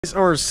It's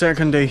our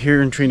second day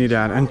here in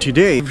Trinidad, and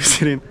today we're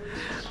visiting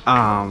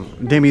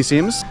the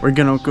museums. We're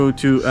gonna go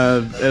to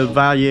el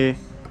Valle.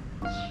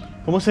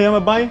 ¿Cómo se llama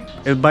el valle?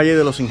 El Valle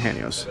de los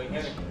Ingenios.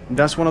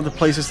 That's one of the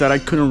places that I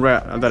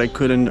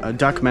couldn't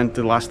document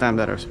the last time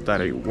that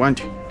I went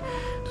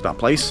to that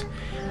place.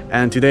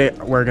 And today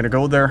we're gonna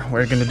go there.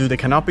 We're gonna do the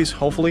canopies,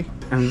 hopefully,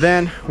 and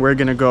then we're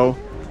gonna go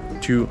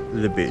to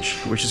the beach,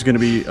 which is gonna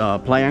be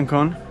Playa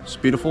Ancon. It's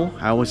beautiful.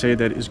 I always say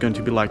that it's going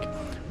to be like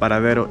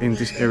Paradero in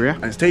this area,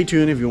 and stay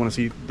tuned if you want to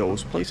see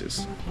those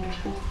places,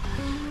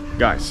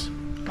 guys.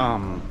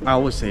 I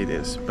always say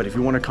this, but if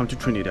you want to come to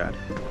Trinidad,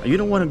 you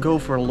don't want to go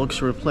for a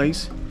luxury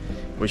place,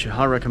 which I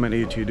highly recommend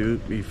you to do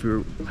if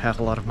you have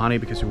a lot of money,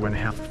 because you want to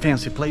have a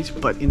fancy place.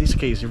 But in this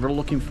case, if you're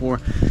looking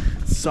for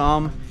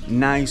some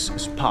nice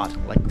spot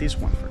like this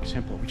one, for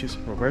example, which is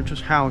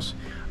Roberto's house,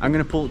 I'm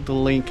gonna put the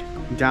link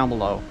down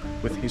below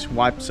with his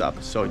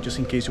WhatsApp, so just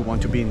in case you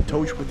want to be in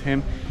touch with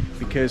him,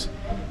 because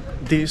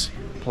this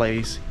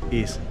place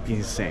is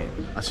insane.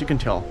 As you can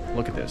tell,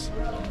 look at this.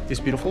 It's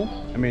beautiful.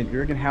 I mean,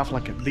 you're gonna have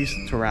like this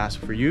terrace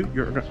for you.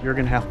 You're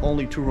gonna have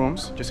only 2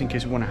 rooms, just in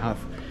case you want to have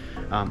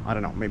I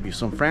don't know, maybe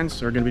some friends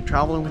that are gonna be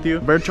traveling with you.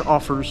 Roberto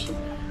offers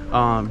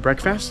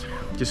breakfast,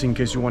 just in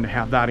case you want to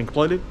have that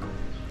included.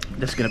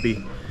 That's gonna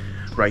be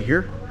right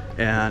here,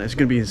 and it's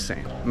gonna be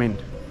insane. I mean,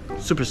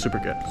 super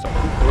good. So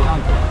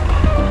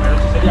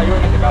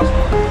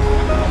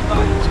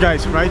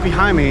guys, right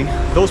behind me,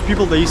 those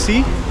people that you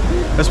see,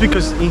 that's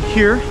because in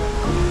here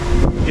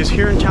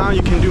in town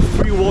you can do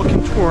free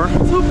walking tour.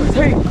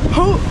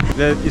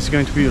 That is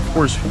going to be, of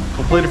course,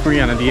 completely free,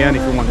 and at the end,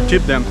 if you want to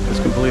tip them, it's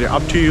completely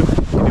up to you. It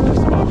depends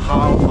about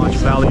how much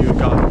value you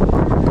got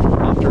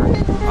after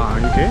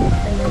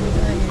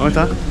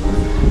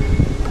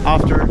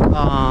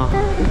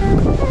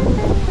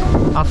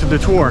after the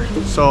tour.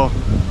 So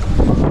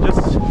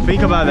just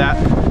think about that.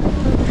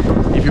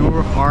 If you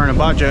are on a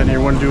budget and you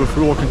want to do a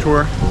free walking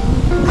tour,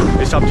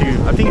 it's up to you.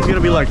 I think it's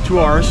gonna be like 2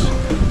 hours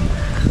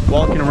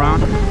walking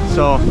around,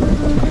 so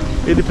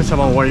it depends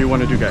on what you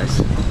want to do,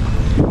 guys.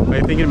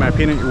 I think, in my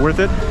opinion, you're worth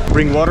it.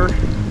 Bring water,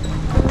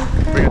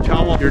 bring a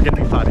towel. You're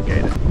getting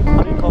fatigued.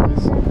 How do you call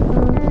this?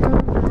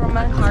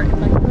 Roman cart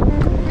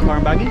Car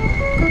baggy?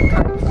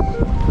 carts.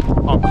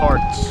 Oh,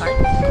 carts.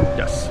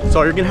 Yes.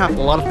 So you're gonna have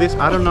a lot of this.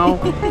 I don't know.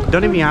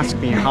 Don't even ask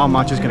me how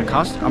much it's gonna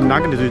cost. I'm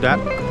not gonna do that,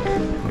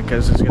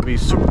 because it's gonna be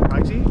super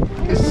pricey.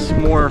 It's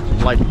more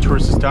like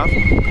tourist stuff,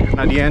 and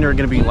at the end you're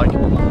gonna be like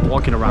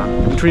walking around.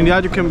 In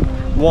Trinidad you can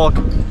walk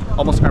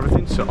almost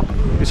everything, so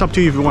it's up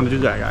to you if you want to do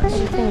that, guys.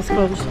 Everything is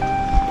closed.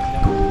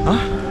 Huh?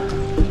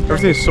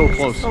 Everything is so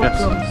close.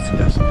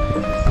 Yes.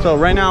 So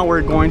right now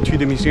we're going to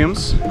the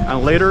museums,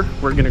 and later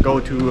we're gonna go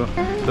to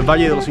the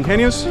Valle de los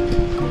Ingenios,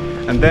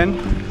 and then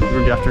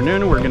in the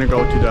afternoon we're gonna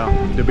go to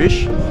the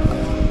beach.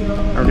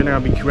 We're gonna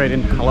be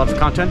creating a lot of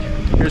content.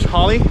 Here's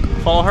Holly,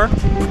 follow her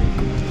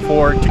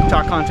for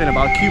TikTok content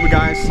about Cuba,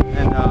 guys,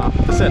 and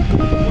that's it.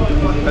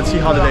 Let's see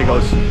how the day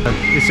goes.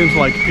 It seems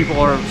like people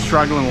are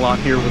struggling a lot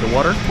here with the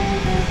water.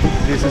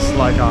 This is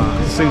like a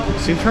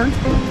cistern,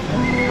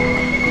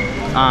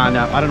 and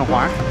I don't know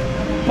why.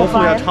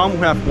 Hopefully at home we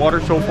have water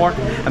so far,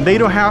 and they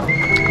don't have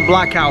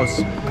black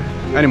cows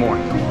anymore,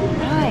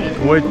 Right.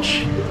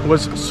 which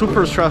was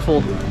super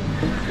stressful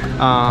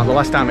the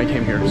last time I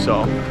came here.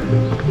 So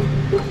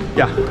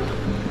yeah,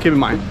 keep in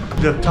mind.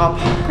 The top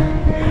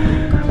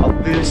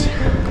of this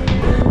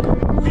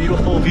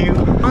beautiful view.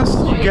 Once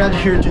you get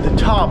here to the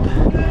top,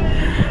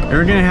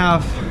 you're gonna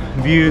have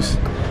views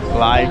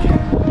like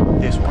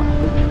this one.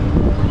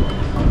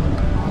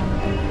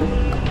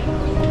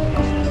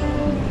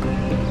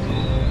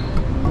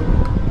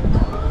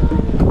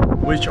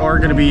 Which are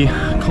gonna be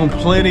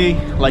completely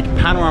like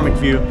panoramic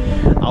view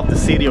of the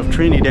city of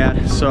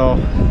Trinidad. So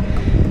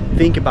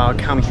think about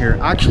coming here.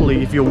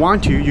 Actually, if you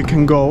want to, you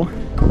can go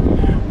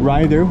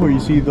right there where you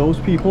see those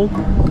people.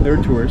 They're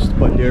tourists,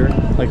 but they're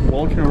like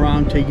walking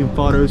around taking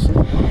photos,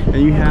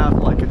 and you have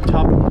like a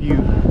top view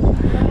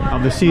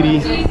of the city,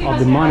 of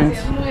the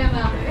monuments.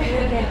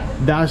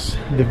 That's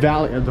the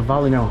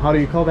valley now. How do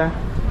you call that?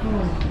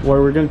 Where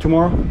we're going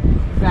tomorrow?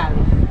 Valley.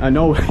 I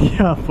know.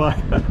 Yeah, but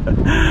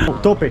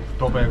Tope.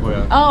 Oh,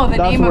 the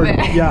That's name where, of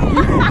it. yeah.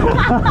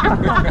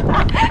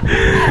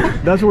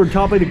 That's where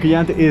Tope de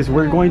Cuyante is.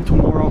 We're going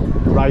tomorrow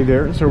right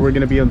there, so we're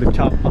gonna be on the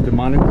top of the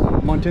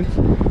mountains.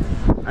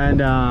 And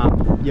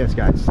yes,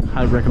 guys,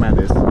 I recommend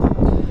this.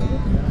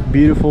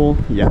 Beautiful.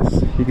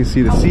 Yes, you can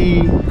see the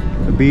sea,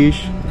 the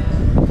beach,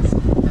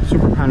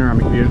 super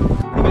panoramic view.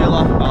 What I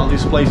love about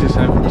these places,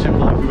 and for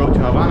example, if you go to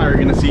Havana, you're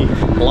gonna see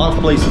a lot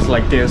of places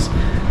like this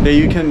that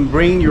you can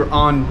bring your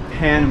own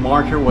pen,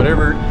 marker,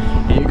 whatever,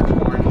 and you can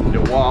mark the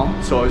wall.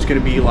 So it's gonna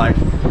be like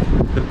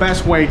the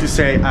best way to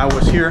say I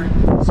was here.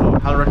 So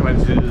I recommend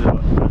you to do that.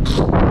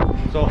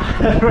 So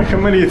I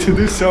recommend you to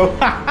do so.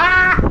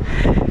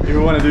 If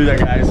you want to do that,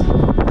 guys,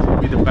 it'll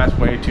be the best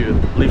way to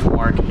leave a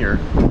mark here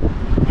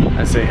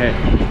and say, hey,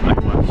 I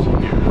was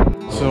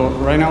here. So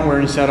right now we're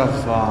inside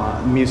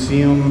of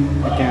museum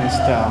against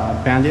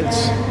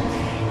bandits,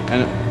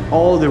 and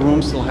all the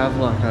rooms still have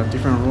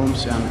different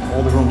rooms, and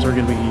all the rooms are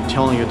going to be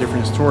telling you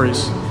different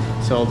stories.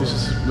 So this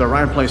is the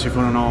right place if you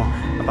want to know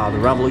about the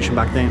revolution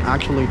back then.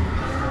 Actually,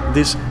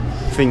 this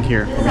thing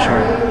here, let me show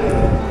you.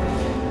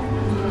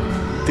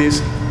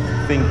 This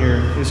thing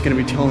here is going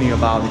to be telling you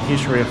about the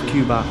history of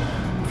Cuba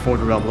before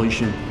the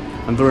revolution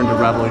and during the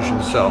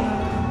revolution. So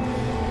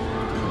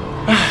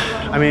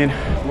I mean,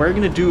 we're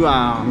going to do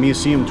a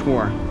museum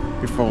tour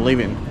before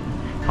leaving.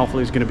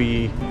 Hopefully it's going to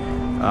be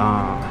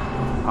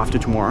after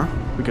tomorrow,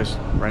 because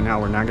right now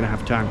we're not going to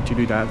have time to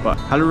do that. But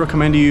I highly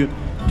recommend you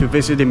to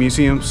visit the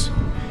museums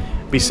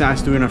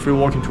besides doing a free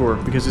walking tour,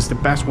 because it's the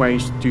best way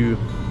to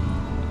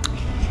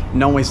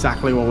know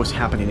exactly what was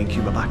happening in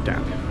Cuba back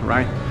then,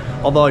 right?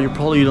 Although you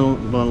probably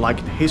don't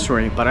like the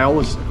history, but I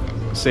always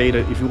say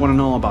that if you want to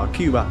know about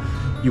Cuba,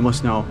 you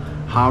must know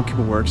how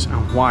Cuba works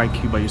and why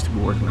Cuba used to be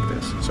working like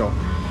this. So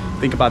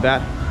think about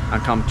that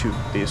and come to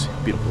this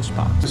beautiful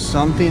spot.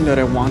 Something that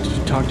I wanted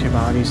to talk to you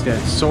about is that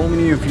so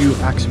many of you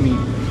ask me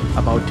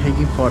about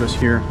taking photos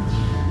here,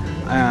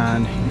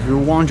 and if you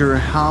wonder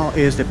how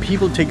is that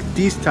people take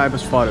these type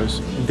of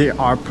photos, they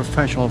are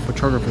professional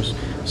photographers.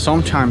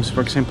 Sometimes,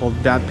 for example,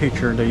 that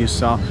picture that you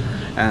saw,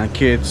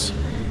 kids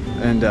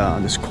and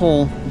the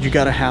school, you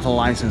gotta have a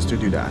license to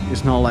do that.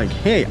 It's not like,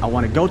 hey, I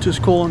want to go to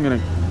school, I'm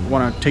gonna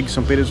want to take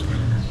some videos,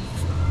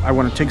 I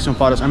want to take some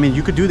photos. I mean,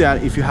 you could do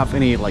that if you have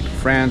any like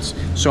friends,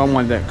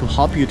 someone that could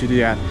help you to do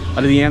that.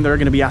 But at the end, they're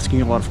going to be asking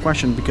you a lot of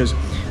questions, because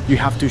you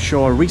have to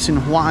show a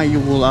reason why you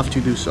will have to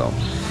do so.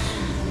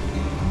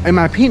 In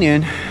my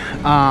opinion,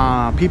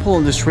 people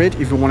on the street,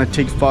 if you want to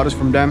take photos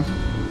from them,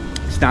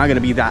 it's not going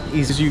to be that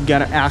easy. You got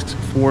to ask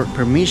for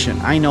permission.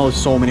 I know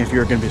so many of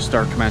you are going to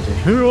start commenting,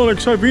 hey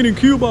Alex, I've been in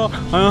Cuba,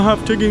 I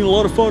have taken a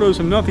lot of photos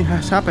and nothing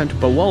has happened.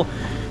 But well,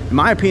 in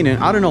my opinion,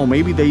 I don't know,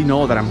 maybe they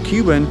know that I'm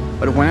Cuban,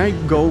 but when I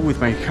go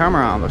with my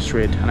camera on the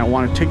street and I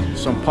want to take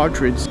some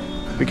portraits,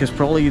 because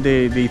probably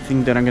they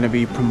think that I'm going to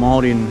be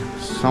promoting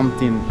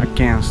something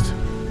against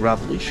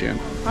revolution.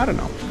 I don't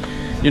know.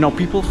 You know,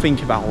 people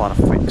think about a lot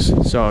of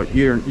things, so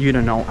you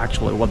don't know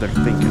actually what they're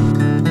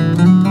thinking.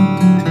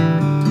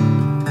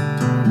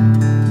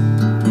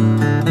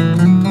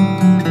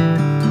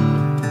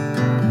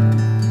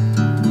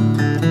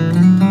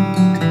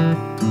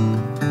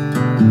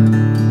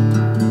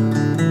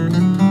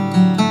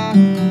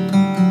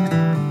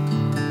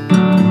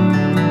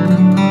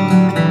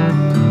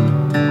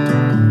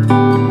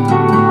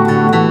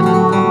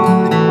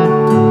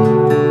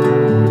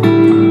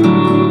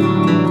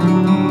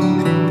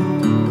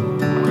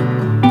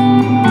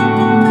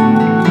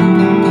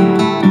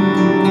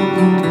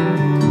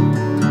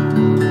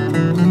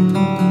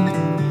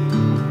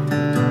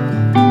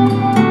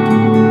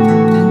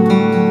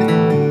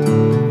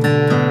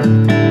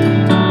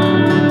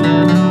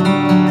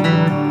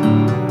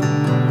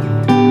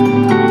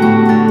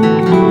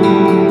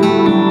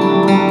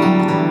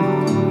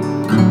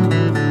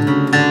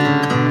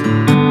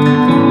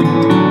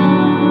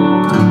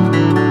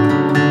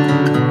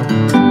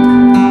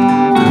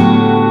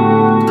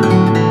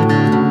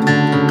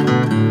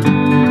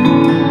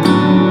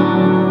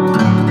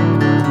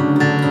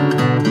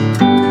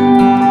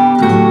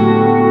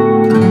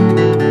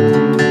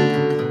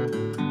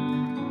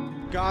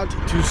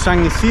 To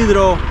San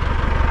Isidro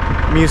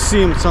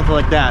Museum, something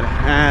like that,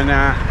 and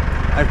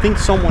I think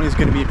someone is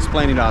going to be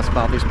explaining to us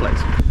about this place.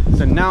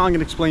 So now I'm going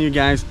to explain you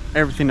guys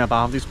everything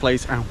about this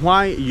place and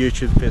why you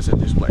should visit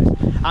this place.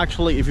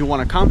 Actually, if you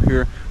want to come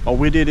here, what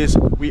we did is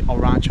we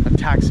arranged a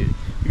taxi,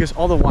 because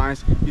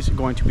otherwise it's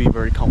going to be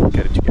very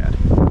complicated to get.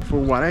 For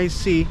what I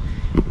see,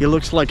 it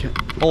looks like an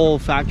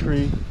old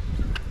factory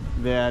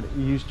that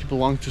used to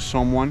belong to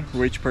someone,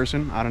 rich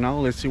person. I don't know.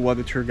 Let's see what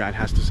the tour guide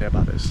has to say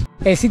about this.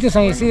 El sitio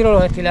San Isidro de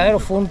los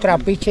Estiladeros fue un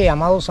trapiche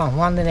llamado San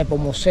Juan de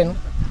Nepomuceno,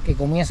 que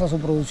comienza su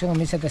producción en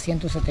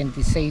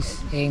 1776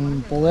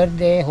 en poder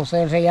de José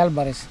del Rey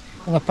Álvarez,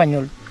 un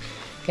español,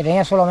 que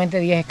tenía solamente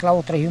 10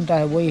 esclavos, 3 yuntas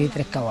de bueyes y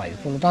 3 caballos.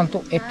 Por lo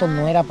tanto, esto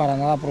no era para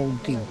nada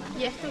productivo.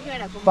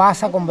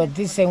 Pasa a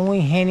convertirse en un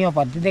ingenio a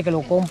partir de que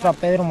lo compra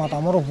Pedro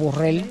Matamoros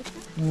Borrell,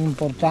 una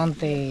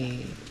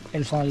importante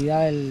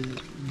personalidad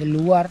del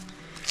lugar,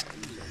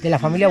 de la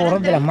familia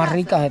Borrell, de las más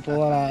ricas de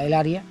toda el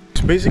área.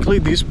 Basically,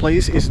 this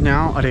place is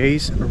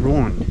nowadays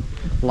ruined.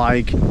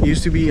 Like, it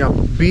used to be a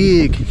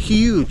big,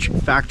 huge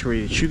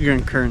factory,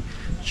 sugarcane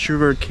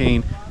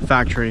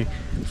factory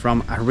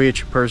from a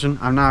rich person.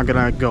 I'm not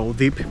gonna go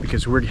deep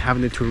because we're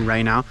having the tour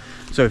right now.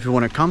 So if you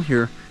want to come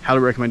here,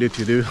 highly recommend you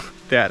to do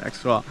that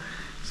as well.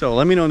 So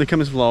let me know in the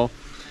comments below,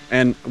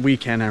 and we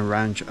can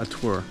arrange a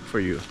tour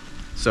for you.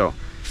 So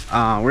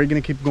we're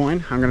gonna keep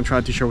going. I'm gonna try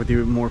to share with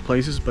you more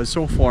places, but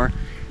so far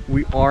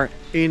we are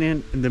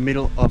in the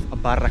middle of a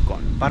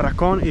barracón.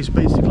 Barracón is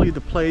basically the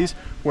place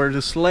where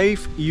the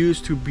slave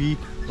used to be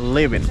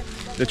living.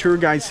 The tour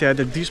guide said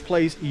that this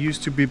place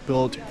used to be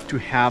built to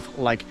have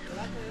like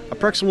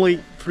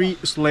approximately 3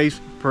 slaves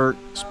per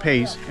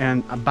space,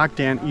 and back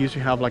then it used to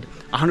have like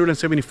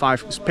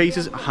 175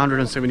 spaces,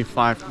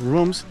 175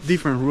 rooms,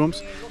 different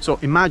rooms. So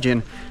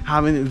imagine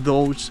having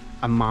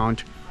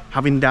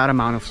that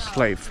amount of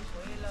slave.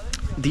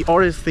 the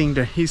other thing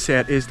that he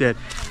said is that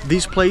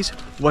this place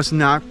was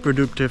not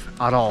productive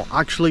at all.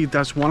 Actually,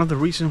 that's one of the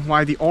reasons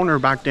why the owner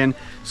back then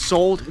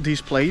sold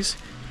this place.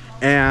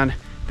 And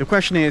the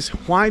question is,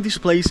 why this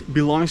place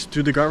belongs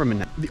to the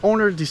government? The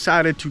owner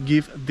decided to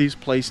give this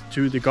place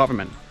to the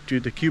government, to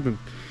the Cuban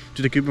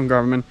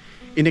government,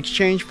 in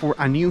exchange for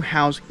a new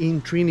house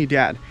in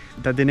Trinidad.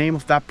 That the name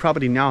of that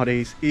property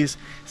nowadays is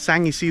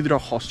San Isidro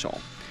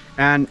Hostel.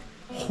 And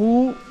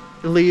who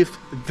lived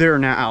there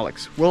now,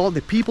 Alex? Well,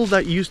 the people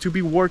that used to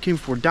be working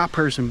for that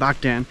person back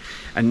then,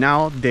 and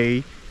now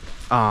they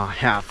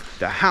have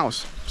the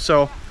house.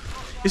 So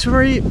it's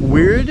very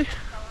weird,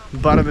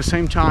 but at the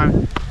same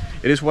time,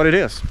 it is what it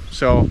is.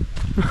 So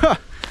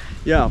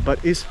yeah,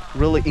 but it's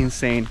really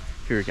insane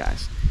here,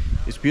 guys.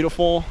 It's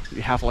beautiful.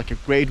 You have like a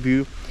great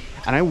view,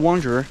 and I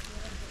wonder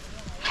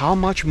how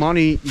much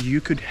money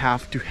you could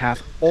have to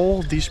have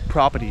all this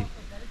property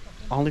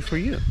only for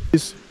you.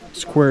 This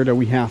square that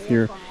we have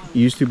here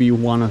used to be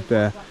one of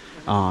the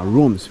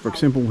rooms. For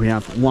example, we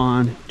have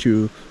 1,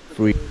 2,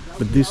 3,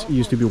 but this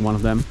used to be one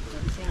of them.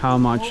 How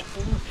much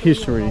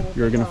history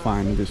you're gonna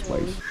find in this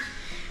place.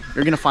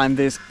 You're gonna find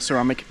these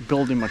ceramic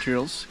building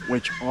materials,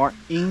 which are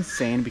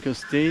insane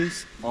because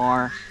these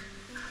are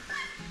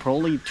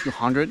probably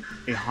 200,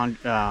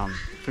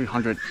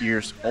 300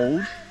 years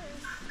old.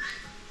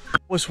 I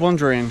was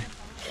wondering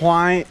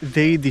why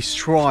they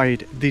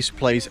destroyed this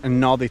place and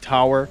not the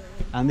tower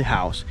and the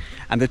house.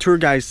 And the tour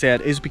guide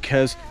said it's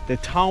because the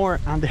tower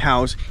and the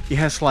house, it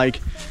has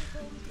like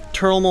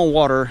thermal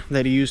water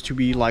that used to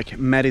be like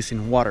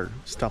medicine water,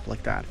 stuff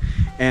like that.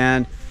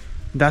 And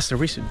that's the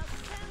reason.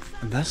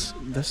 And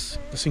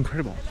that's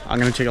incredible. I'm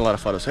gonna take a lot of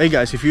photos. Hey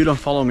guys, if you don't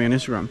follow me on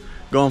Instagram,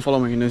 go and follow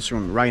me on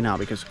Instagram right now,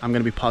 because I'm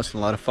gonna be posting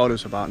a lot of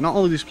photos about not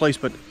only this place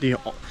but the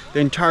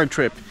entire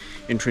trip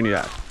in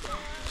Trinidad.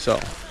 So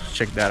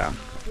check that out.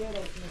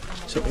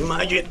 So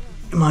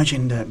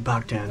imagine that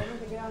back then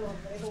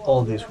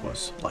all this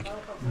was like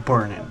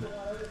burning.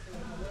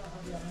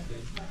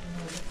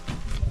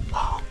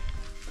 Wow,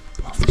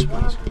 love this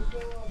place.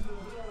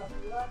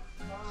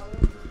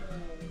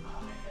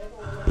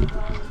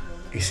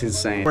 It's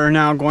insane. We're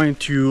now going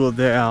to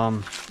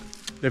the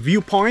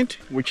viewpoint,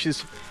 which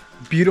is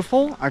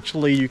beautiful.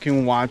 Actually, you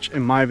can watch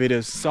in my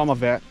videos some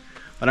of it,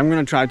 but I'm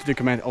gonna try to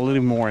document a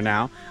little more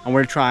now. And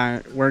we're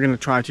gonna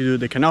try to do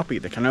the canopy.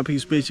 The canopy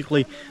is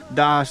basically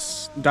that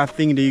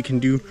thing that you can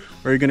do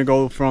where you're gonna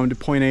go from the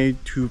point A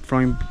to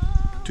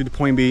the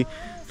point B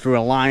through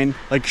a line,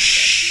 like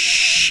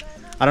shh.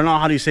 I don't know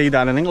how do you say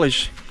that in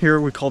English.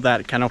 Here we call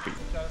that canopy.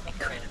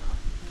 Incredible.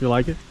 You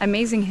like it?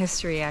 Amazing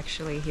history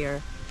actually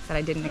here that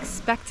I didn't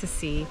expect to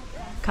see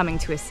coming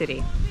to a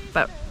city,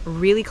 but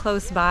really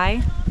close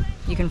by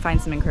you can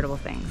find some incredible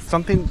things.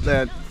 Something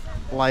that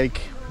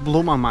like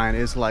blew my mind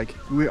is like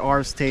we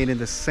are staying in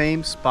the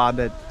same spot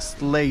that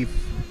slave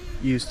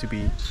used to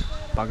be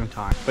back in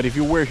time. But if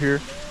you were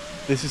here,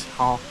 this is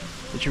how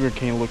the sugar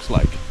cane looks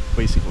like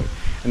basically.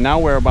 And now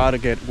we're about to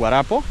get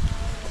guarapo.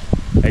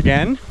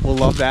 Again, we'll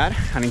love that,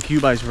 and in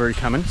Cuba it's very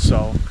common,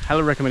 so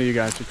highly recommend you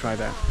guys to try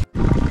that.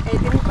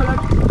 Tiene un color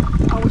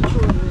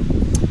aguchudo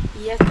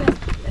y este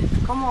es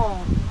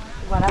como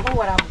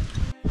guarapo.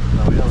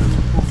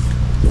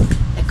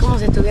 Es como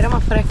si estuviera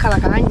más fresca la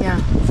caña,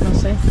 no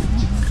sé.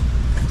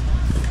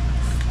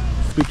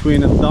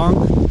 Between a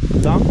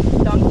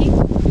donkey,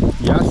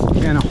 yes,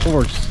 and a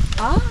horse.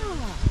 Ah.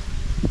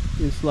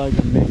 It's like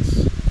a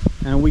mix,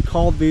 and we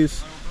call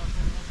this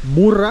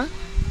burra,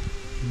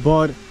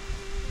 but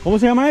 ¿cómo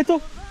se llama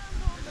esto?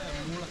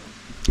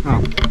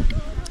 Oh.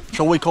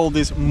 So we call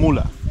this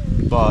mula,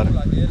 but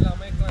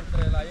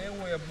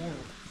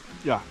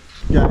yeah,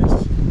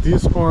 guys,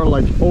 these are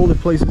like all the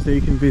places that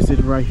you can visit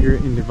right here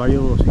in the Valle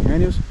de los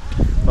Ingenios.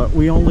 But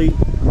we're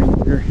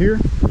here,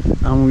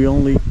 and we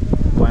only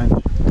went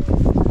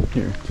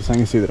here to San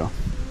Isidro.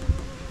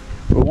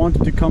 We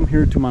wanted to come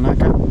here to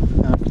Manaca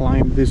and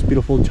climb this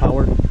beautiful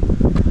tower,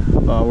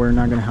 but we're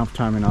not gonna have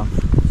time enough.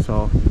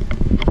 So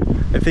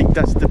I think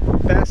that's the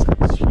best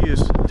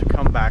excuse to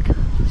come back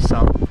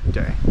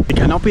someday. The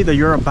canopy that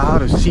you're about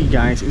to see,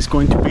 guys, is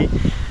going to be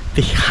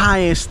the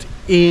highest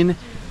in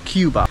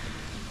Cuba.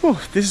 Whew,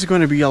 this is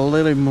going to be a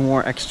little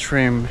more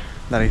extreme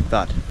than I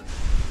thought.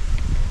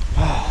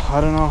 I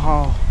don't know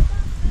how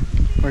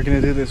we're gonna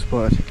do this,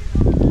 but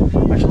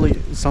actually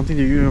something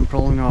that you don't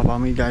probably know about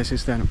me, guys,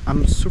 is that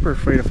I'm super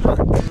afraid of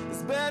heights.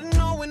 It's better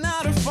knowing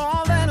how to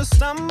fall than to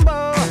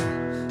stumble.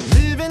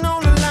 Living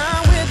on the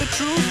line with the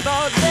truth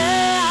all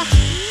day.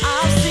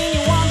 I've seen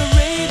you on the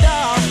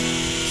radar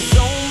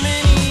so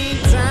many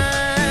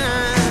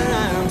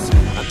times.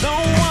 I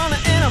don't wanna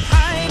end up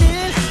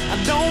hiding. I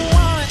don't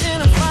wanna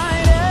end up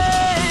fighting.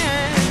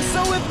 So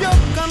if you're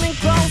coming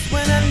close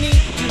when I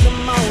need you the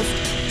most,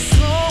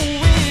 slow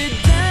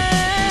it down.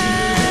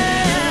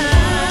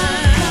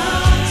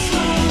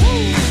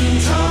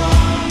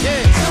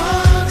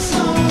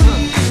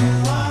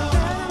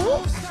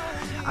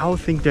 I would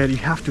think that you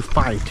have to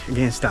fight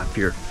against that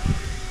fear.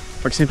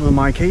 For example, in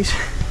my case,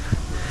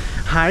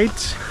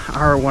 heights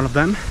are one of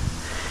them,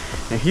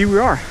 and here we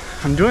are.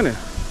 I'm doing it.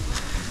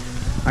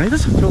 and it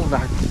doesn't feel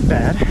that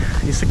bad.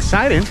 It's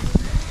exciting,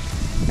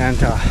 and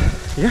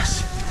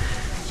yes,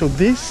 so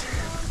this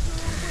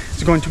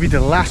is going to be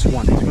the last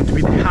one. It's going to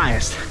be the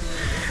highest.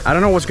 I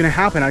don't know what's gonna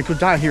happen. I could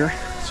die here,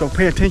 so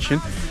pay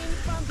attention,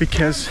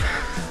 because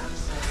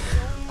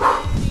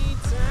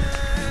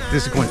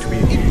this is going to be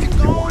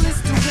the one.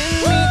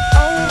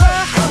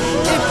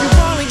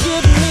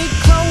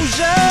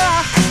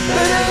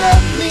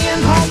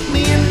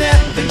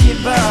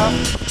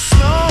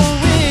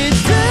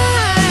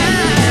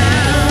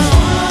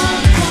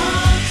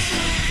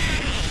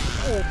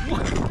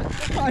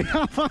 I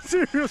have a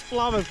serious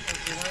problem.